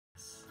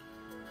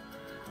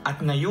At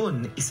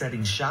ngayon, isa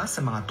rin siya sa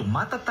mga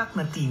tumatatak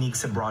na tinig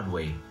sa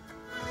Broadway.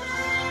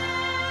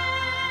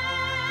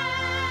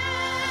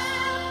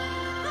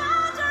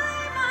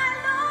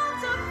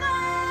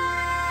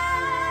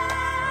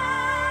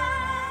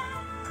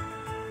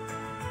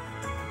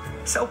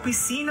 Sa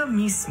opisina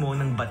mismo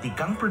ng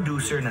batikang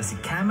producer na si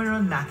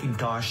Cameron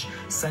Mackintosh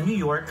sa New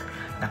York,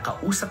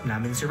 nakausap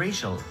namin si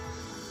Rachelle.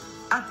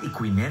 At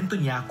ikwinento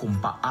niya kung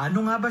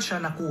paano nga ba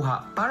siya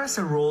nakuha para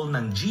sa role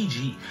ng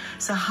Gigi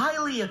sa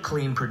highly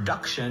acclaimed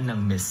production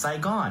ng Miss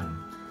Saigon.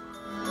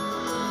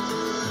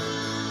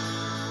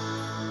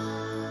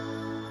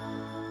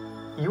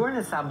 You are an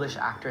established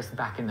actress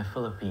back in the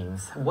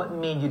Philippines. What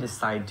made you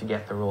decide to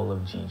get the role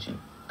of Gigi?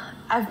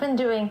 I've been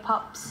doing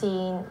pop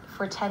scene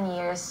for 10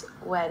 years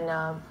when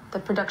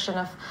the production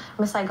of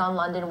Miss Saigon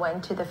London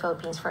went to the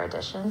Philippines for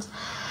auditions.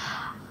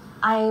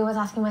 I was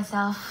asking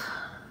myself,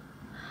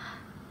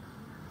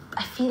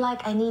 I feel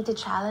like I need to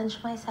challenge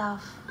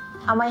myself.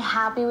 Am I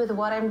happy with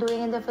what I'm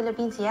doing in the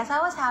Philippines? Yes,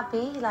 I was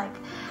happy. Like,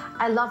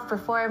 I love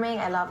performing.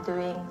 I love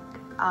doing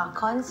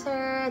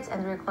concerts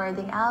and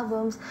recording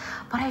albums.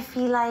 But I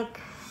feel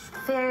like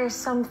there's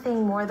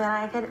something more that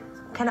I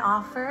can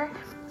offer.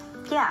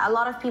 Yeah, a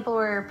lot of people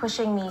were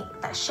pushing me,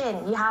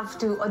 Shin, you have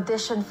to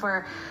audition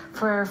for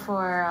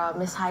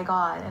Miss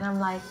Saigon, and I'm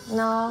like,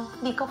 no,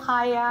 di ko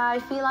kaya. I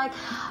feel like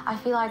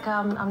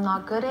I'm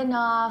not good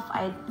enough.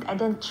 I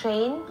didn't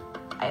train.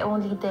 I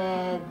only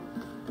did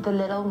The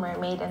Little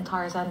Mermaid and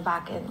Tarzan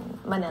back in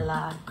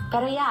Manila.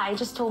 Pero yeah, I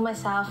just told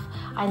myself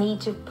I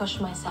need to push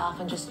myself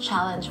and just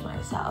challenge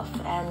myself.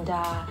 And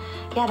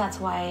yeah,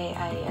 that's why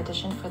I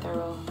auditioned for the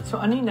role.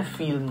 So ano yung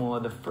na-feel mo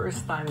the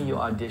first time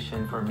you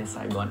auditioned for Miss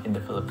Saigon in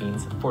the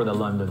Philippines for the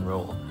London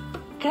role?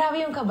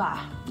 Grabe yung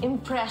kaba. Yung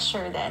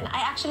pressure din.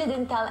 I actually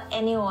didn't tell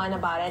anyone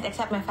about it,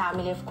 except my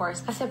family, of course.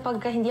 Kasi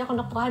pagka hindi ako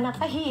nakuha,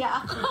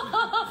 nakahiya ako.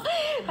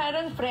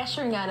 Parang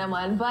pressure nga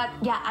naman. But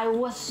yeah, I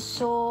was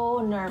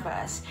so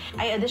nervous.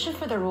 I auditioned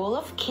for the role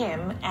of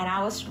Kim, and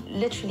I was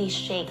literally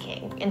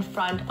shaking in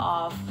front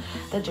of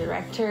the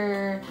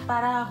director.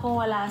 Para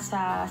akong wala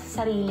sa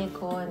sarili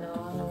ko,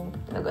 no, nung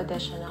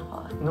nag-audition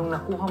ako. Nung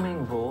nakuha mo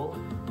yung role,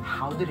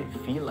 how did it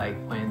feel like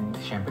when,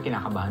 syempre,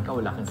 kinakabahan ka,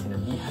 wala kang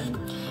sinabihan?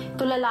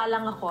 Tulala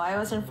lang ako. I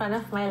was in front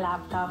of my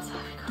laptop.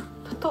 Sabi ko,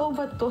 totoo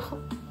ba to?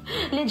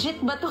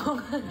 Legit ba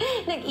to?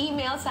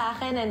 Nag-email sa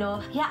akin,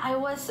 ano? Yeah, I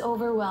was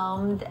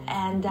overwhelmed,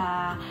 and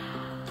I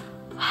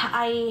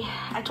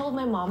told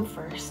my mom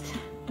first.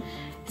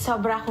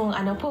 Sobra kong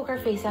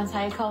poker face ang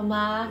sabi ko,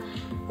 ma,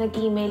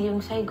 nag-email yung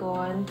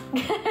Saigon.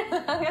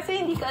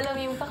 Kasi hindi ko alam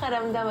yung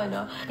pakaramdam,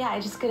 ano. Yeah, I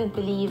just couldn't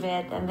believe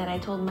it. And then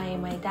I told my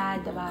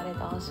dad about it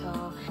also.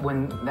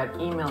 When that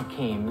email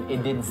came,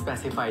 it didn't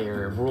specify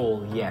your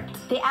role yet.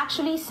 They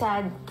actually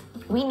said,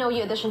 we know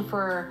you auditioned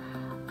for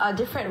a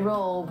different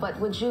role, but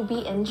would you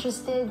be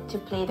interested to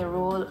play the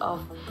role of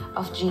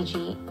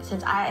Gigi?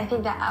 Since I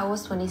think that I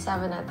was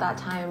 27 at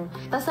that time.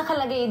 Tapos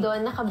nakalagay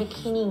doon,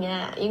 nakabikini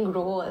nga yung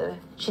role.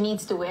 She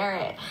needs to wear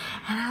it.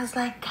 And I was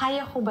like,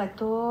 kaya ko ba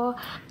to?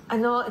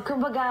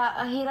 Kumbaga,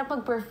 ang hirap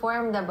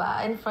mag-perform,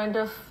 diba? In front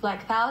of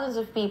like thousands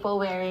of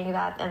people wearing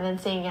that and then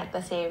singing at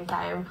the same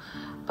time.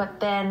 But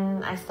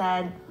then I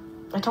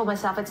told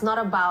myself, it's not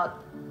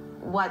about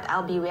what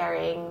I'll be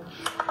wearing.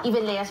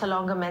 Even Lea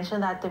Salonga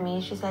mentioned that to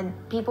me. She said,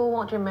 people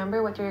won't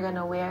remember what you're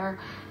gonna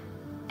wear.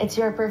 It's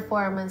your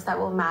performance that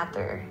will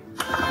matter.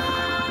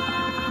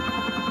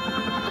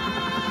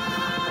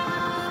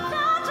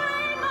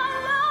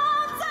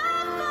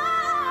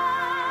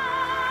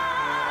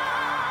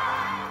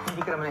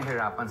 Hindi ka naman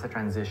nahirapan sa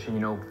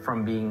transition,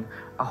 from being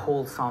a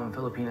wholesome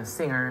Filipino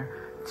singer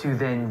to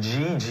then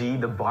Gigi,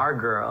 the bar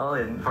girl,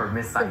 and for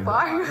Miss Saigon. The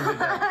bar with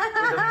the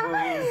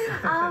movies.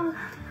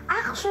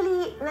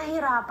 Actually,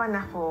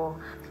 nahirapan ako.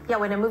 Yeah,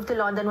 when I moved to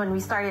London, when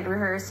we started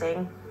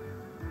rehearsing,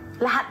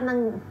 lahat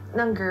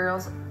ng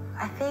girls,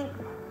 I think,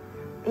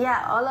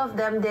 yeah, all of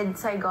them did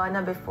Saigon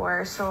na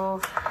before.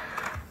 So,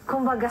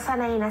 kumbaga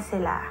sanay na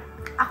sila.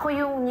 Ako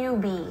yung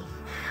newbie.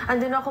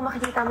 Andun ako,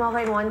 makikita mo ako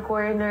in one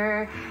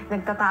corner,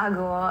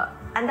 nagtatago.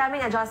 Ang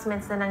daming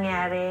adjustments na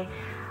nangyari.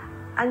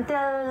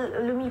 Until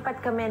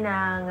lumipat kami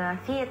ng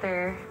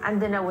theater,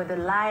 andun na with the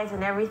lights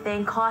and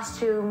everything,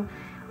 costume,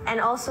 and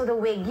also the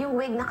wig. Yung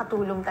wig,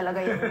 nakatulong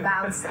talaga yung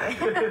bounce.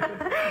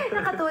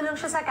 Nakatulong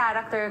siya sa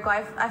character ko.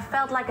 I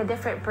felt like a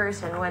different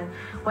person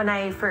when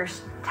I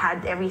first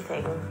had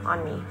everything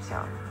on me.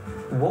 So,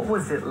 what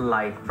was it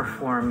like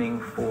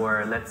performing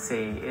for, let's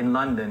say, in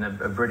London,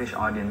 a British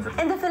audience?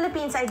 In the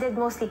Philippines, I did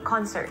mostly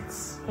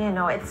concerts.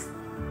 It's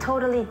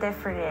totally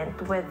different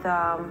with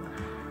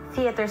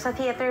theater. Sa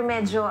theater,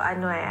 medyo,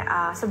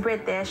 sa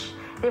British,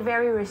 they're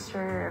very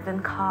reserved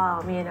and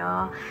calm,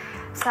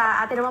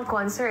 Sa atin namang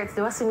concerts,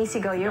 di ba,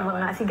 sumisigaw yung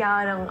mga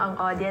sigawan ng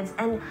audience.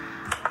 And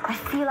I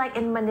feel like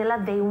in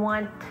Manila, they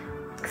want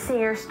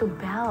singers to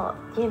belt,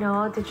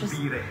 to just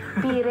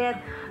beat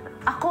it.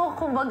 Ako,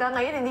 kumbaga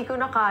ngayon, hindi ko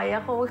na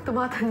kaya kung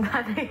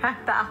tumatanda na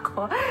yata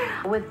ako.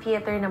 With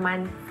theater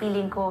naman,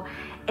 feeling ko,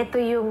 ito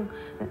yung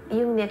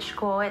niche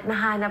ko at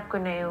nahanap ko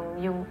na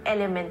yung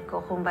element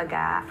ko,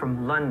 kumbaga.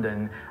 From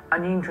London,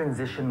 ano yung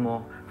transition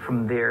mo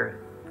from there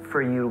for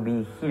you to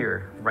be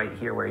here, right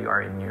here where you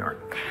are in New York?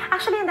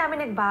 Actually, ang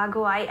dami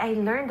nagbago. I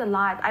learned a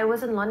lot. I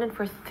was in London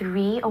for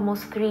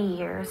almost 3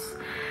 years.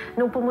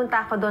 Nung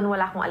pumunta ako doon,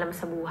 wala akong alam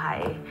sa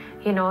buhay.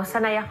 You know,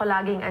 sanay ako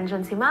laging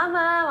andyan si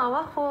mama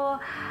ko.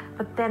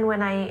 But then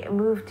when I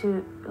moved to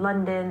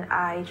London,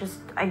 I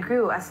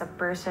grew as a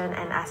person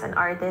and as an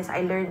artist.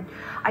 I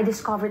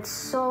discovered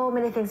so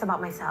many things about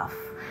myself.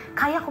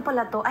 Kaya ko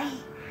pala to,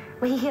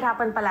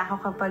 mahihirapan pala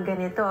ako kapag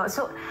ganito.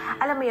 So,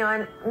 alam mo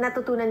yon,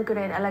 natutunan ko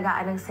rin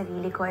alagaan ng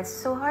sarili ko. It's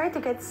so hard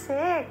to get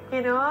sick,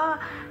 you know?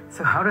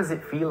 So how does it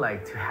feel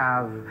like to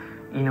have,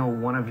 you know,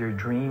 one of your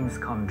dreams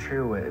come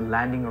true,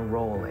 landing a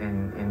role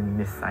in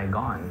Miss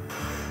Saigon?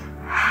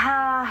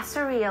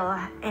 Surreal.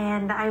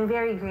 And I'm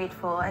very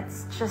grateful.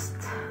 It's just,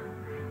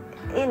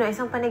 you know,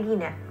 isang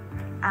panaginip.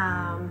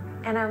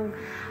 And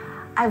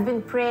I've been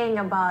praying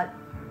about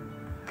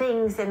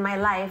things in my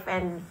life,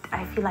 and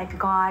I feel like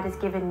God has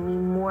given me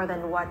more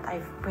than what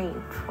I've prayed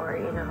for,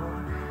 you know.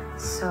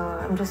 So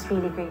I'm just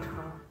really grateful.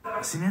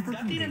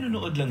 Dati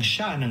nanonood lang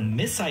siya ng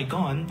Miss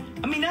Saigon,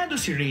 aminado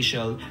si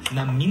Rachelle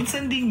na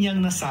minsan din niyang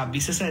nasabi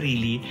sa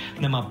sarili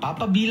na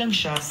mapapabilang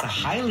siya sa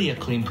highly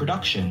acclaimed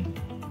production.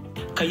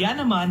 Kaya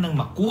naman nang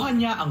makuha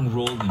niya ang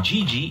role ni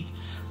Gigi,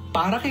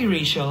 para kay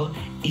Rachelle,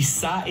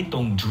 isa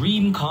itong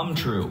dream come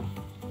true.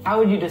 How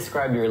would you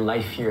describe your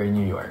life here in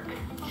New York?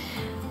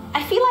 I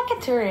feel like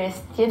a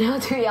tourist, you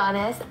know, to be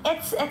honest.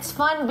 It's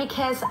fun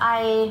because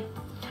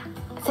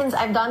since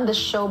I've done the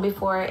show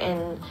before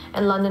in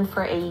London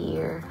for a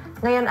year,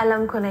 ngayon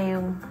alam ko na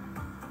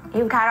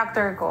yung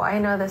character ko. I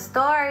know the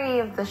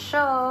story of the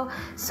show,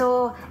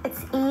 so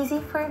it's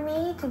easy for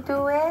me to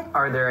do it.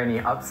 Are there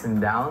any ups and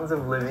downs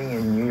of living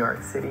in New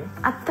York City?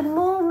 At the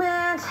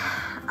moment,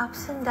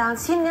 ups and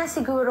downs. Yun nga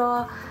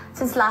siguro,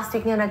 since last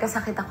week nga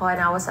nagkasakit ako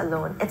and I was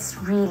alone.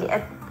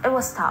 It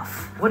was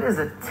tough. What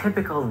is a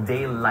typical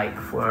day like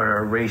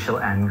for Rachelle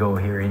Ann Go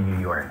here in New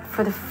York?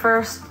 For the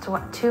first 2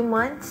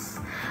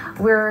 months,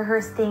 we're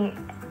rehearsing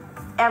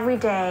every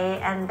day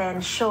and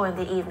then show in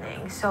the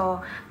evening.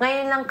 So,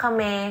 ngayon lang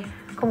kami,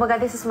 kumbaga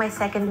this is my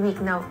second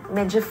week na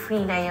medyo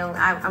free na yung,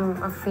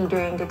 I'm free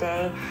during the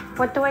day.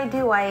 What do?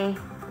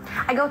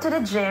 I go to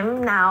the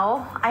gym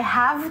now. I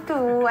have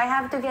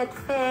to get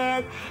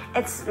fit.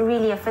 It's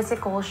really a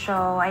physical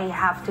show. I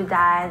have to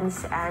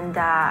dance, and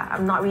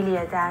I'm not really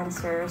a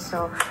dancer,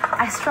 so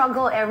I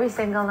struggle every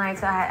single night.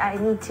 So I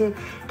need to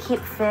keep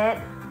fit.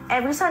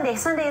 Every Sunday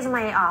is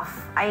my off.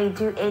 I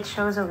do 8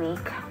 shows a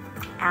week,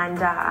 and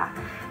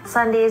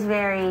Sunday is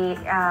very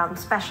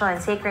special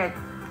and sacred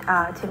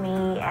to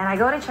me. And I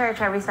go to church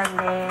every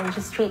Sunday and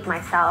just treat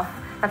myself.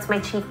 That's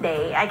my cheat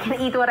day. I can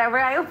eat whatever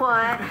I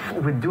want.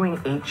 With doing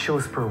 8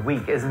 shows per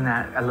week, isn't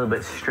that a little bit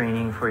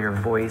straining for your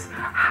voice?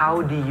 How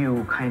do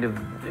you kind of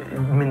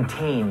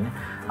maintain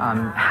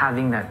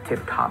having that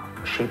tip-top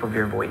shape of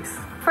your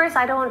voice? First,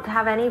 I don't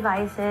have any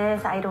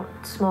vices. I don't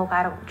smoke.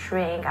 I don't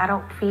drink. I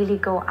don't really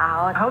go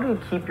out. How do you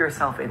keep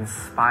yourself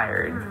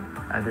inspired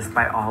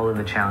despite all of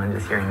the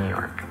challenges here in New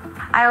York?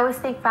 I always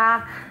think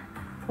back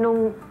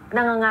nung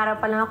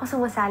nangangarap pa lang ako,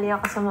 sumasali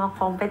ako sa mga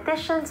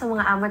competitions, sa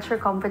mga amateur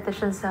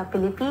competitions sa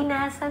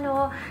Pilipinas, sa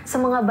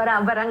mga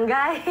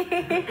barangay.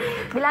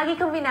 Lagi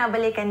kong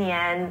binabalikan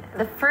yan.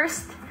 The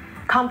first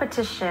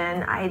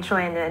competition I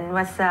joined in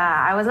was,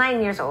 I was 9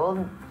 years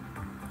old,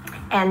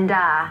 and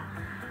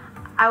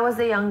I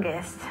was the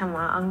youngest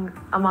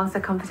amongst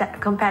the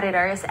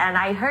competitors, and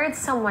I heard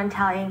someone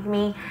telling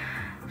me,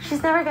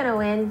 she's never gonna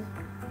win.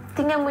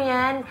 Tingnan mo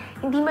yan,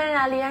 hindi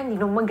mananalo yan, hindi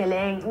nung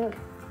magaling.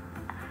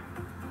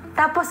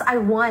 Tapos I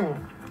won.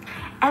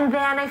 And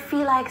then I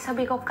feel like,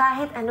 sabi ko,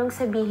 kahit anong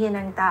sabihin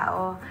ng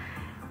tao,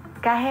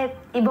 kahit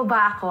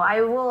ibaba ako,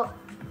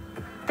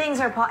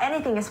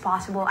 anything is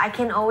possible. I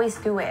can always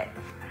do it.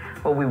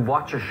 Well, we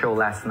watched your show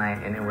last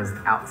night and it was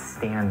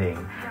outstanding.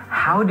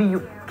 How do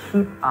you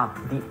keep up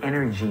the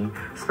energy,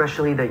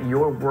 especially that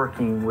you're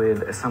working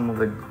with some of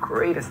the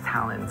greatest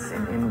talents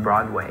in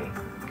Broadway?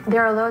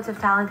 There are loads of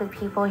talented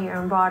people here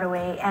in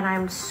Broadway, and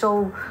I'm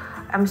so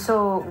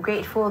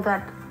grateful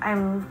that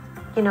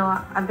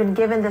I've been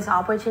given this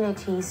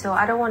opportunity, so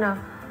I don't want to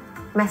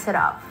mess it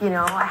up,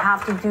 I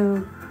have to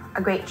do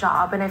a great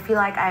job, and I feel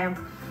like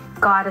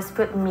God has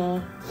put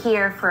me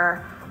here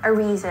for a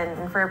reason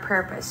and for a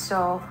purpose,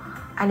 so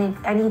I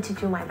need to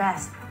do my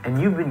best. And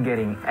you've been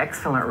getting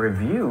excellent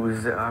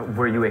reviews.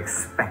 Were you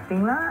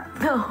expecting that?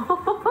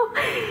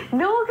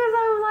 No, because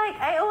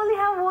I only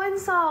have one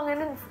song,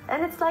 and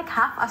it's like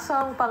half a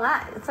song pa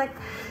nga. It's like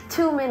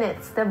 2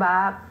 minutes,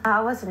 diba?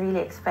 I wasn't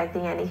really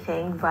expecting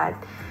anything, but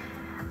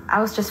I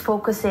was just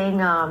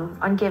focusing on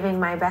giving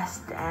my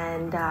best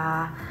and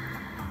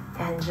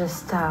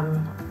just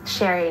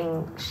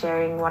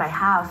sharing what I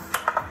have.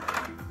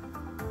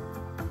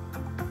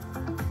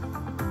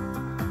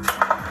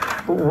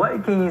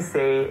 What can you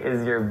say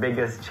is your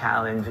biggest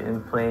challenge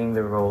in playing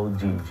the role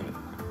Gigi?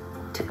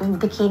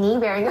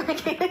 Bikini, wearing a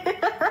bikini.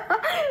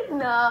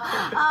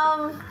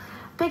 No.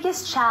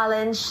 Biggest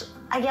challenge,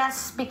 I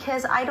guess,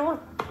 because I don't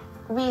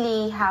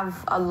really have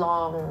a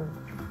long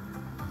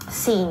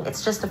scene.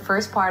 It's just the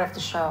first part of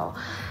the show.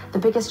 The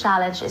biggest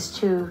challenge is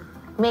to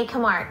make a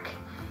mark.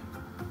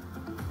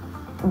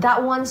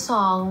 That one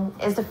song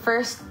is the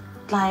first,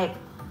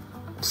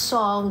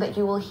 song that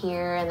you will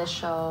hear in the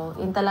show.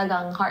 Yung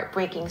talagang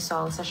heartbreaking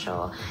song sa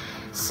show.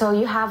 So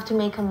you have to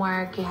make a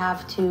mark. You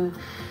have to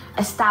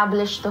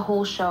establish the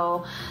whole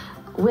show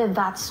with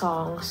that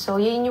song. So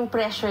yun yung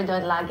pressure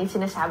doon. Lagi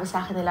sinasabi sa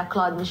akin nila,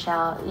 Claude,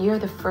 Michelle,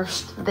 you're the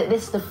first.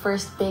 This is the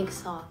first big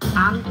song.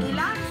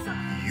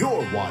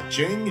 You're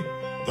watching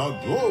the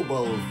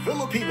Global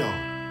Filipino.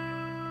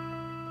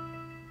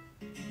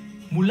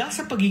 Mula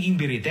sa pagiging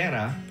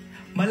biritera,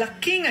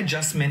 malaking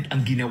adjustment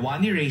ang ginawa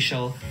ni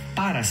Rachelle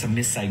para sa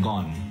Miss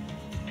Saigon.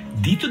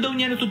 Dito daw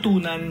niya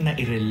natutunan na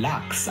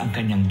i-relax ang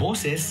kanyang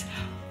boses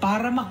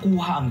para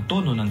makuha ang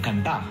tono ng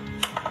kanta.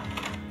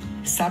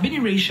 Sabi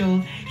ni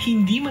Rachelle,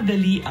 hindi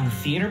madali ang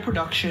theater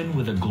production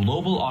with a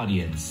global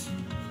audience.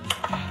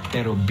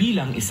 Pero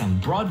bilang isang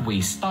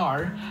Broadway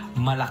star,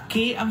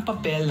 malaki ang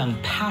papel ng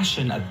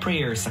passion at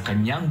prayer sa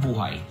kanyang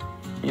buhay.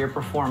 Your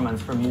performance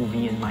for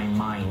Movie in My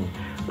Mind,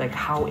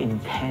 how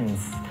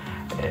intense,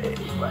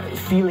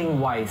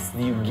 feeling-wise,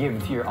 do you give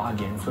to your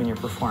audience when you're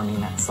performing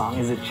that song?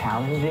 Is it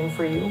challenging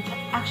for you?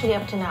 Actually,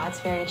 up to now, it's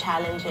very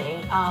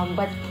challenging.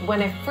 But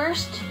when I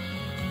first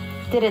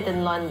did it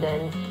in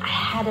London, I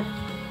had a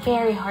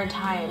very hard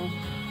time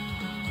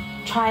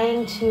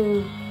trying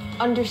to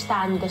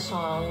understand the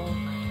song.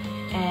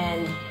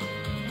 And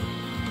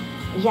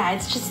yeah,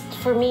 it's just,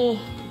 for me,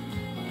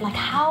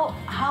 how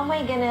am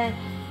I gonna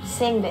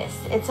sing this?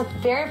 It's a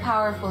very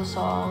powerful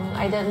song.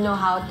 I don't know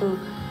how to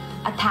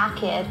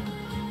attack it.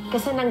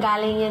 Kasi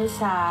nanggaling yan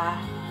sa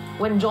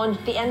when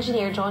the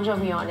engineer, John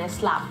Joviones,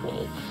 slapped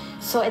me.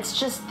 So it's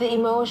just the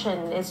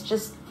emotion, it's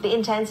just the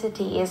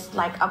intensity is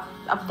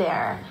up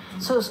there.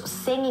 So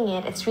singing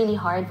it, it's really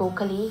hard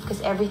vocally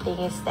because everything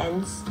is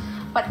tense.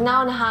 But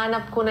now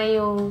nahanap ko na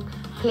yung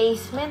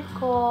placement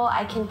ko.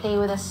 I can play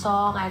with a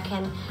song, I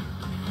can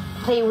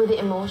play with the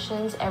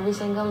emotions every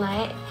single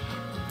night.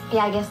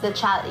 Yeah, I guess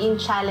yung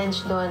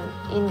challenge doon,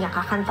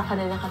 kakanta ka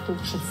na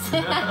naka-two-piece.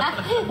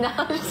 No,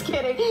 I'm just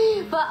kidding.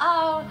 But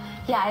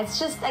yeah,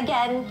 it's just,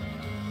 again,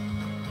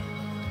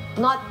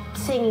 not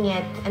singing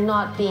it and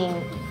not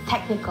being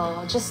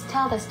technical. Just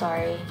tell the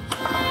story.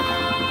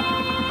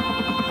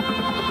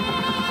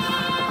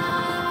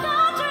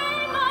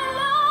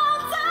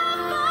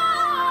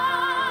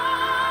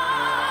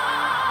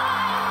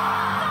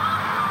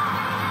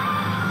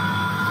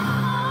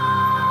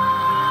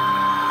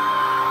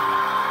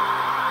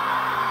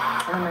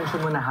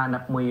 Mention mo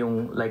nahanap mo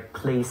yung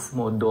place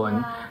mo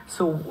doon.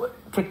 So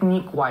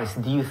technique-wise,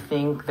 do you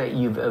think that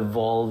you've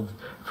evolved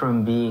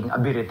from being a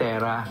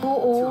biritera to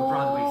a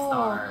Broadway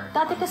star?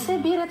 Dati kasi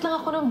birit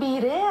lang ako ng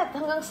birit.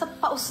 Hanggang sa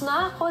paus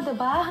na ako,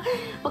 diba?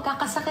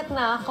 Magkakasakit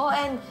na ako.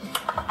 And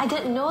I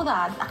didn't know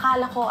that.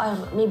 Akala ko,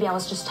 maybe I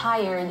was just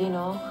tired,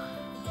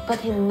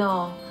 But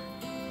no.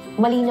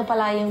 Mali na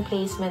pala yung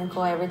placement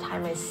ko every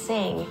time I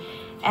sing.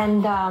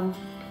 And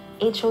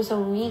 8 shows a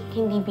week,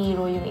 hindi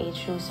biro yung 8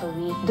 shows a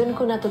week. Doon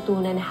ko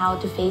natutunan how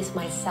to face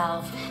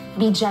myself,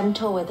 be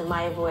gentle with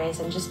my voice,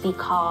 and just be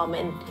calm,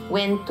 and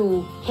when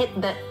to hit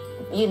the,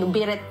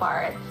 birit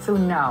part. So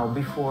now,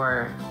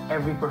 before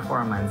every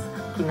performance,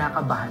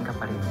 kinakabahan ka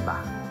pa rin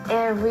ba?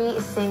 Every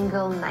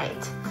single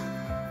night.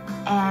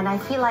 And I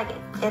feel like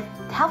it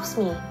helps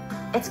me.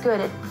 It's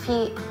good. It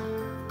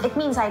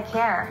means I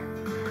care.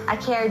 I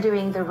care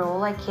doing the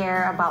role. I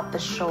care about the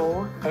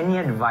show.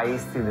 Any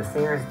advice to the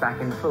singers back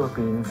in the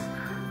Philippines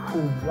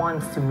who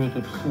wants to make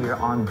it here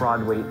on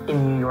Broadway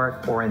in New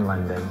York or in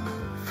London?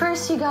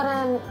 First, you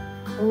gotta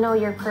know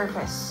your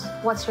purpose.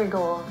 What's your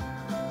goal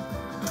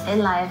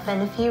in life? And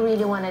if you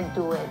really want to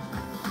do it,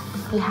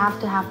 you have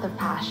to have the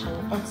passion.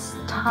 It's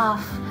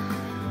tough.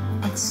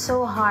 It's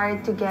so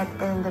hard to get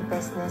in the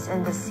business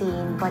and the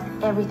scene, but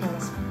everything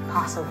is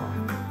possible.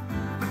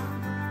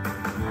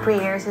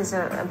 Prayers is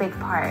a big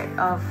part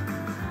of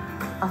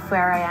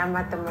where I am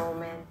at the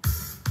moment.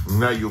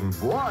 Ngayong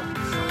buwan,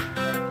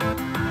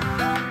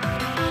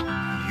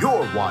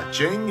 you're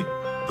watching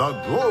the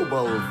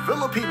Global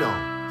Filipino.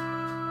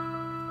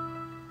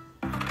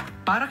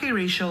 Para kay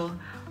Rachelle,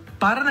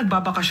 para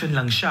nagbabakasyon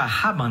lang siya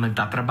habang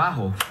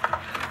nagtatrabaho.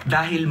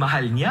 Dahil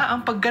mahal niya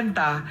ang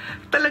pagkanta,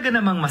 talaga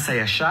namang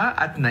masaya siya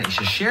at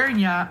naisha-share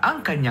niya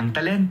ang kanyang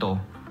talento.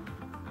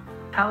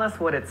 Tell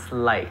us what it's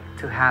like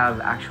to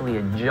have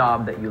actually a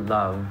job that you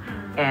love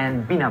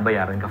and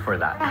binabayaran ka for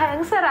that.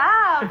 Ang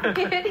sarap!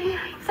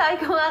 Sabi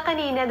ko nga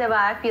kanina, diba?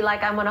 I feel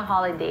like I'm on a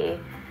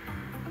holiday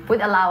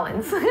with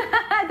allowance.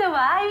 Diba?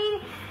 I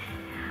mean,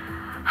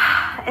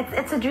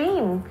 it's a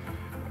dream.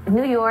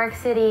 New York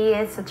City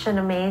is such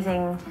an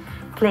amazing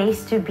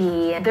place to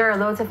be. There are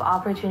loads of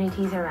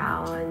opportunities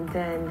around.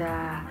 And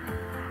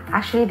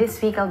actually this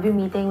week I'll be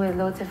meeting with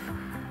loads of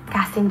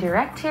casting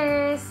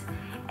directors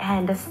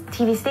and the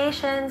TV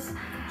stations.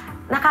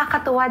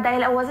 Nakakatuwa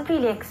dahil I wasn't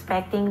really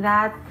expecting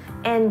that.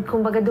 And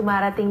kumbaga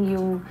dumarating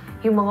yung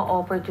mga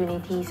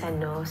opportunities,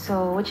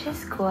 so which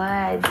is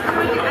good.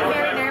 I'm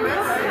very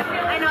nervous.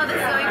 I know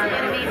this is going to be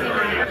an amazing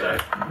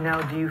night.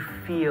 Now, do you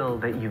feel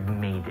that you've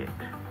made it?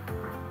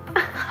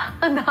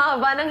 Ang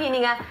haba ng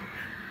hininga.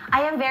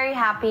 I am very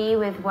happy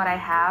with what I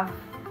have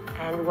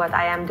and what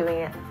I am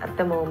doing at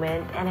the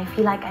moment, and I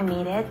feel like I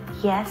made it,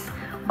 yes,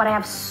 but I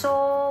have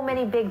so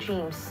many big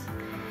dreams.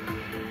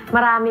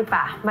 Marami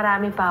pa,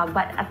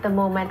 but at the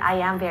moment, I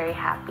am very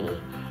happy,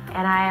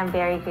 and I am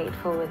very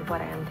grateful with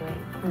what I am doing.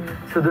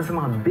 So, dun sa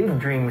mga big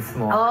dreams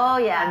mo, oh,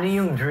 yes. Ano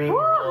yung dream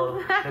role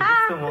na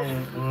gusto mong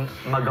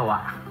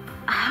magawa?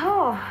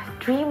 Oh,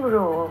 dream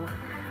role.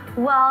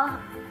 Well,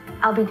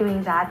 I'll be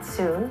doing that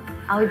soon.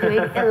 I'll be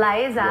doing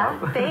Eliza.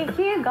 Wow. Thank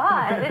you,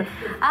 God.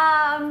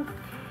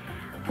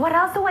 What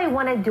else do I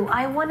want to do?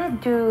 I want to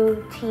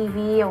do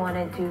TV. I want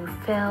to do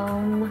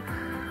film.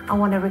 I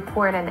want to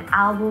record an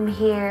album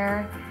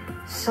here.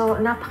 So,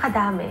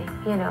 napakadami,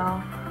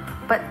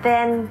 But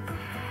then,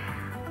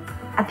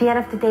 at the end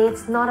of the day,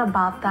 it's not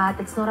about that.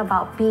 It's not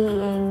about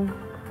being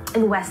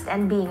in West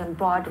End, being on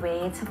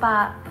Broadway. It's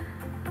about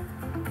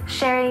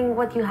sharing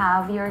what you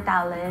have, your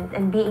talent,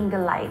 and being the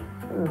light.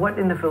 What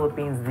in the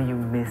Philippines do you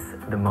miss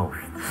the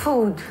most?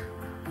 Food.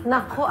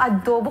 Nako,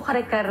 adobo,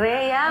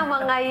 kare-kare,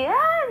 mga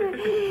yan.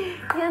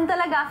 Yan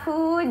talaga,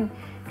 food.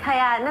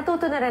 Kaya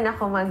natuto na rin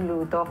ako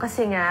magluto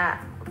kasi nga,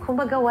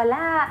 kumbaga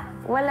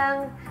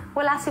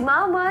wala si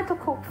mama to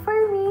cook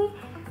for me.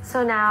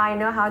 So now I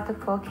know how to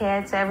cook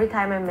it. So every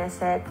time I miss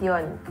it,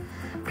 yun.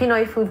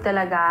 Pinoy food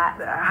talaga.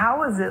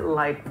 How is it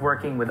like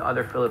working with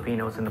other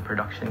Filipinos in the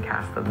production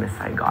cast of Miss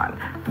Saigon?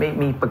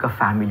 May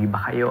pagka-family ba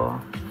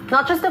kayo?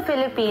 Not just the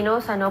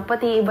Filipinos,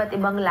 pati iba't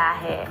ibang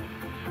lahi.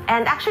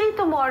 And actually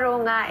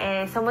tomorrow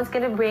nga someone's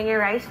gonna bring a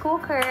rice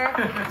cooker.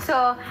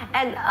 So,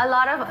 and a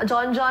lot of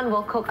John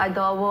will cook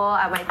adobo.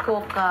 I might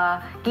cook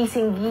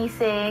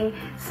gising-gising.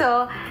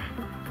 So,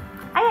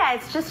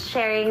 it's just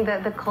sharing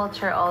the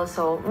culture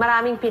also.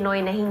 Maraming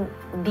Pinoy na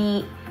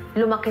hindi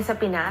lumaki sa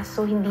Pinas,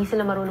 so hindi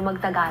sila marunong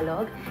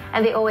mag-Tagalog.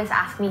 And they always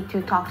ask me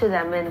to talk to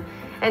them in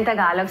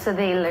Tagalog so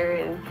they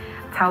learn.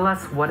 Tell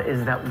us, what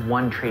is that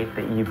one trait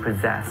that you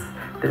possess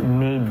that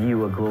made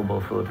you a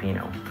global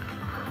Filipino?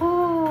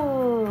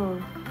 Ooh.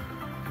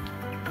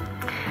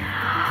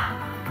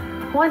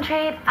 One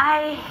trait,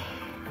 I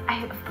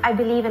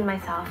believe in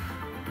myself.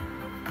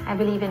 I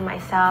believe in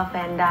myself,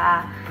 and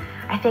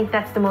I think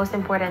that's the most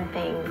important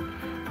thing.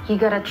 You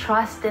gotta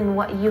trust in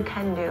what you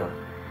can do,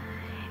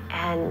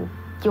 and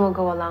you will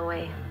go a long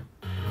way.